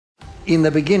In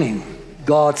the beginning,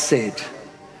 God said,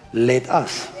 let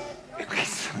us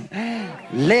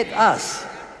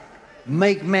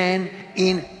make man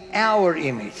in our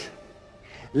image.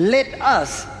 Let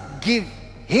us give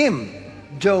him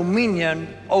dominion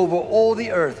over all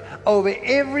the earth, over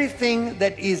everything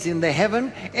that is in the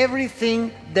heaven,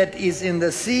 everything that is in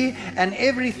the sea, and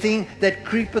everything that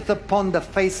creepeth upon the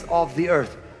face of the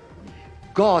earth.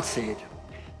 God said,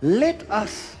 let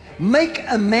us make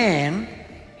a man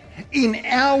in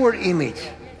our image,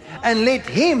 and let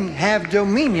him have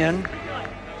dominion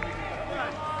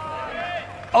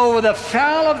over the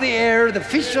fowl of the air, the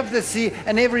fish of the sea,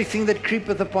 and everything that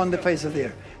creepeth upon the face of the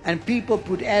earth. And people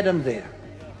put Adam there.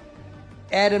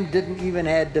 Adam didn't even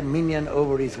have dominion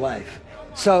over his wife.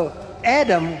 So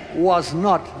Adam was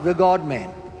not the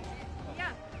God-man.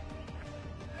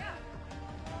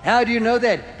 How do you know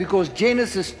that? Because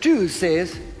Genesis 2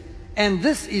 says, and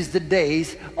this is the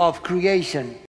days of creation.